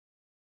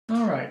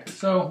Alright,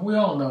 so we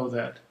all know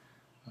that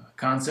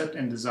concept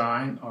and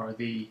design are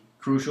the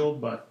crucial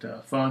but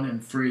fun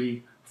and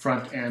free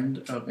front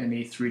end of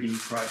any 3D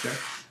project.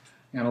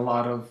 And a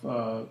lot of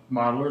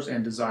modelers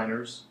and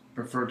designers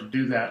prefer to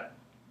do that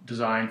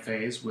design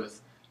phase with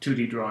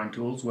 2D drawing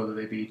tools, whether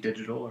they be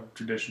digital or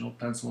traditional,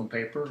 pencil and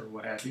paper or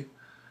what have you.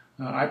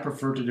 I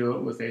prefer to do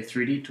it with a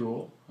 3D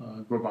tool,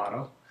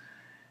 GroBoto.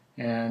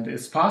 And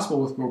it's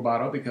possible with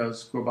GroBoto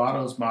because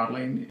GroBoto's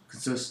modeling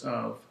consists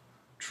of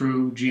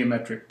true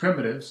geometric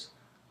primitives.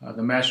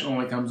 The mesh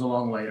only comes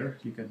along later.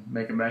 You can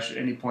make a mesh at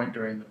any point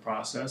during the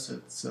process.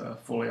 It's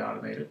fully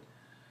automated.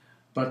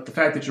 But the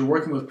fact that you're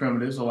working with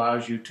primitives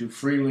allows you to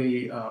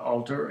freely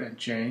alter and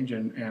change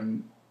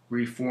and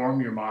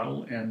reform your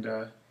model.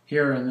 And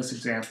here in this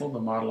example, the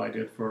model I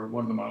did for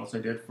one of the models I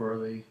did for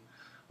the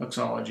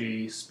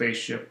Luxology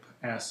Spaceship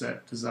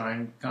asset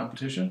design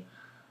competition,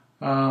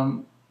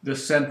 the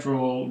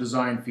central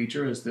design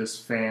feature is this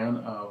fan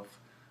of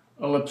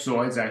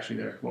ellipsoids. Actually,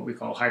 they're what we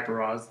call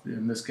hyperrods,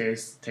 in this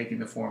case taking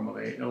the form of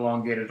an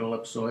elongated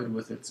ellipsoid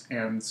with its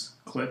ends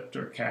clipped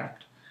or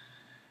capped.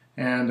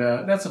 And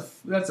that's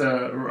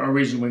a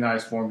reasonably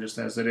nice form just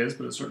as it is,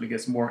 but it certainly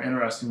gets more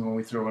interesting when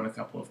we throw in a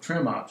couple of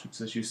trim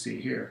objects, as you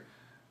see here.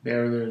 We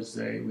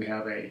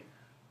have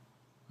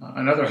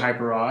another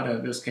hyperrod.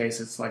 In this case,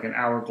 it's like an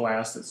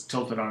hourglass that's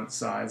tilted on its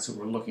side, so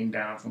we're looking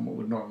down from what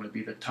would normally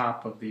be the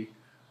top of the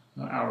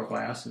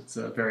hourglass. It's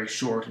very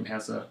short and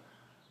has a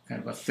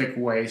kind of a thick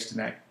waist, and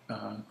that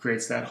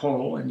creates that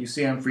hole. And you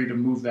see I'm free to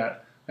move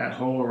that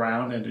hole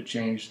around and to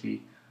change the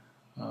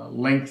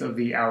length of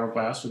the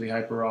hourglass or the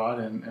hyperrod,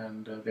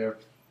 and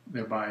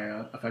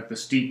thereby affect the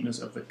steepness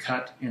of the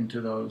cut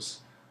into those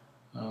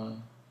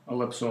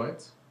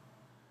ellipsoids.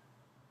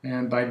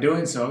 And by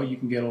doing so, you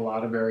can get a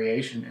lot of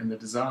variation in the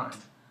design.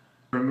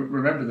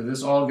 Remember that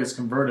this all gets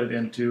converted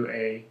into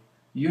a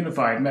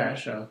unified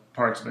mesh.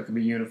 Parts of it can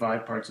be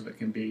unified, parts of it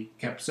can be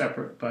kept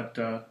separate, but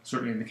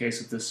certainly in the case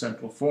of this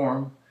central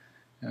form,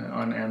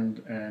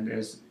 and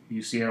as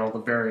you see all the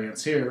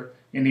variants here,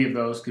 any of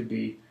those could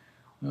be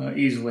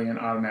easily and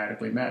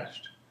automatically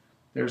meshed.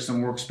 There's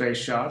some workspace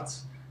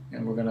shots,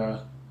 and we're going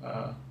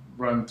to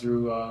run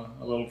through a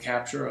little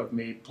capture of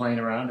me playing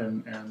around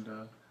and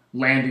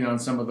landing on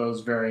some of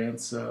those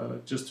variants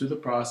just through the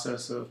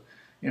process of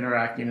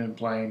interacting and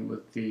playing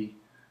with the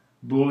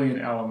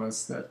Boolean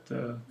elements that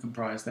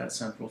comprise that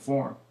central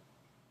form.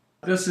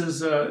 This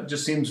is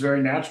just seems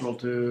very natural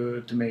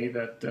to me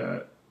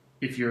that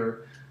if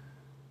you're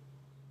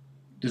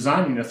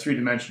designing a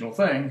three-dimensional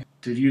thing,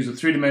 to use a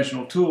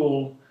three-dimensional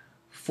tool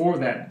for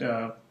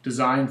that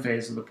design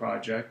phase of the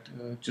project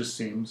just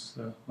seems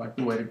like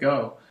the way to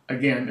go.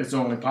 Again, it's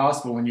only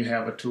possible when you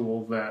have a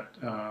tool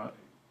that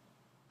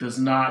does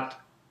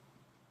not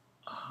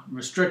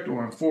restrict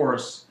or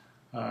enforce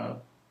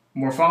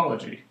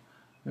morphology.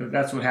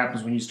 That's what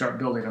happens when you start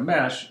building a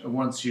mesh.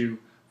 Once you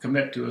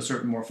commit to a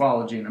certain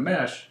morphology in a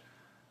mesh,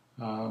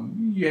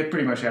 you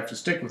pretty much have to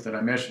stick with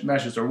it.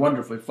 Meshes are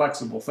wonderfully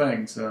flexible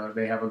things.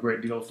 They have a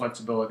great deal of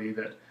flexibility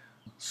that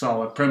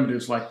solid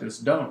primitives like this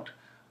don't.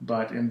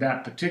 But in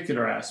that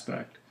particular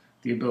aspect,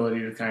 the ability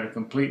to kind of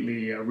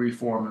completely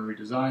reform and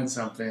redesign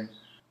something,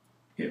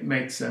 it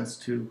makes sense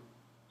to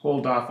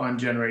hold off on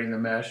generating the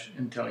mesh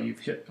until you've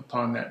hit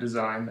upon that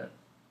design that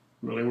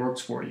really works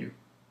for you.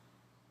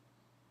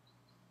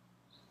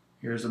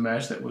 Here's a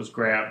mesh that was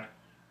grabbed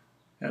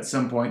at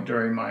some point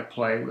during my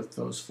play with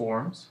those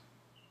forms.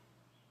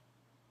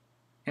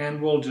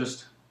 And we'll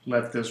just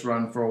let this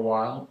run for a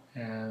while,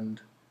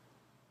 and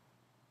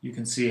you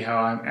can see how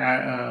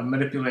I'm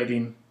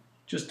manipulating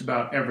just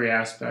about every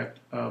aspect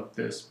of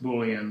this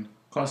Boolean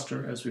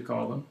cluster, as we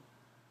call them.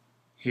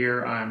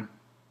 Here I'm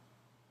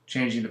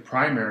changing the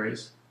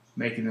primaries,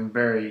 making them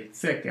very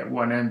thick at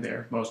one end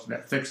there. Most of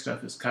that thick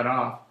stuff is cut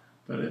off,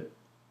 but it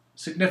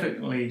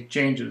significantly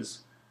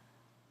changes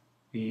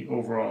the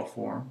overall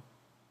form.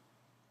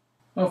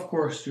 Of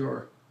course,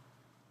 you're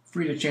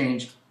free to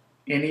change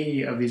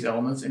any of these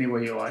elements any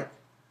way you like.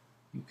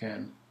 You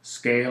can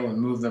scale and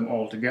move them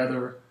all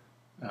together,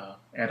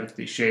 edit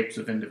the shapes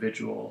of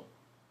individual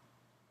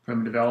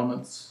primitive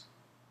elements,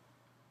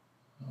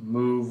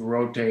 move,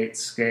 rotate,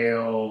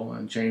 scale,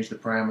 and change the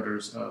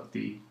parameters of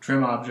the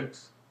trim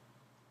objects.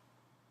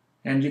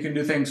 And you can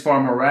do things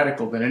far more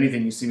radical than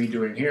anything you see me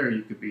doing here.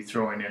 You could be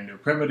throwing in new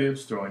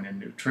primitives, throwing in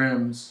new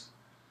trims,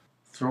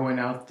 throwing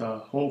out the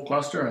whole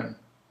cluster and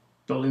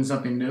building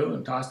something new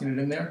and tossing it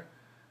in there.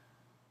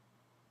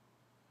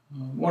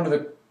 One of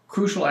the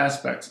crucial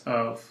aspects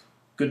of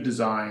good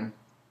design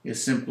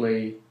is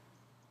simply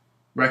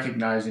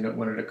recognizing it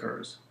when it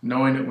occurs,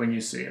 knowing it when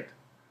you see it.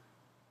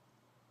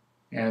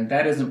 And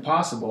that isn't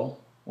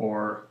possible,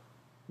 or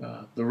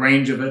the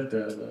range of it,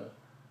 the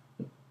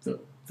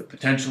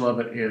potential of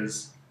it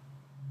is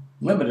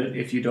limited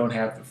if you don't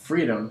have the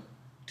freedom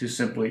to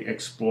simply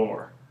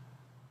explore.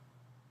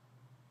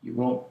 You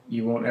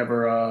won't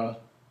ever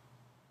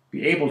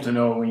be able to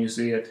know it when you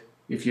see it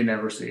if you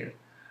never see it.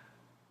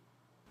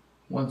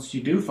 Once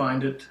you do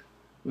find it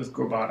with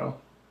GroBoto,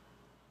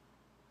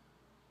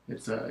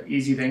 It's an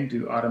easy thing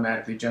to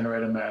automatically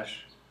generate a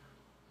mesh,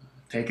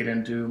 take it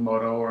into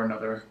Modo or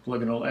another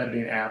polygonal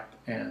editing app,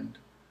 and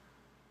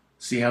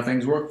see how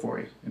things work for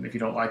you. And if you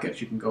don't like it,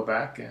 you can go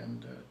back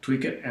and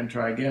tweak it and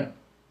try again.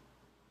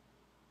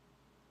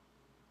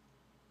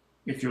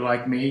 If you're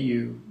like me,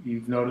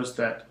 you've noticed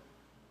that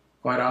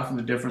quite often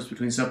the difference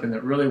between something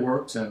that really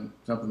works and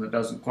something that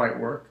doesn't quite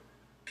work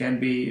can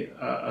be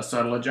a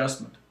subtle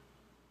adjustment.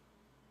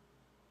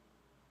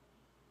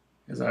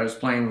 As I was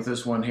playing with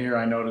this one here,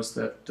 I noticed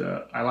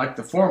that I liked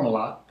the form a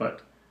lot,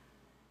 but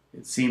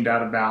it seemed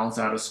out of balance,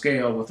 out of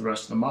scale with the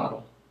rest of the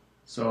model.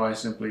 So I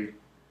simply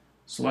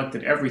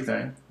selected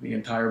everything, the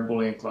entire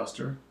Boolean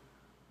cluster,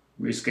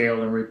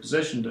 rescaled and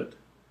repositioned it,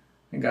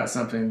 and got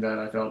something that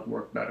I felt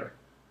worked better.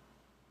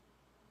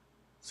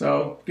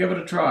 So give it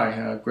a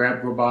try.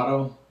 Grab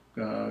GroBoto,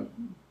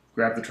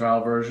 grab the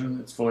trial version,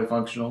 it's fully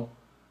functional.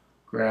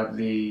 Grab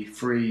the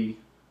free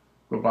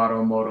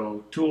GroBoto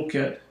Modo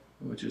toolkit,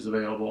 which is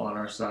available on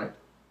our site,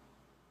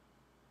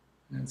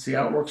 and see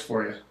how it works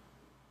for you.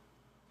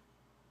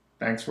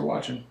 Thanks for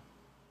watching.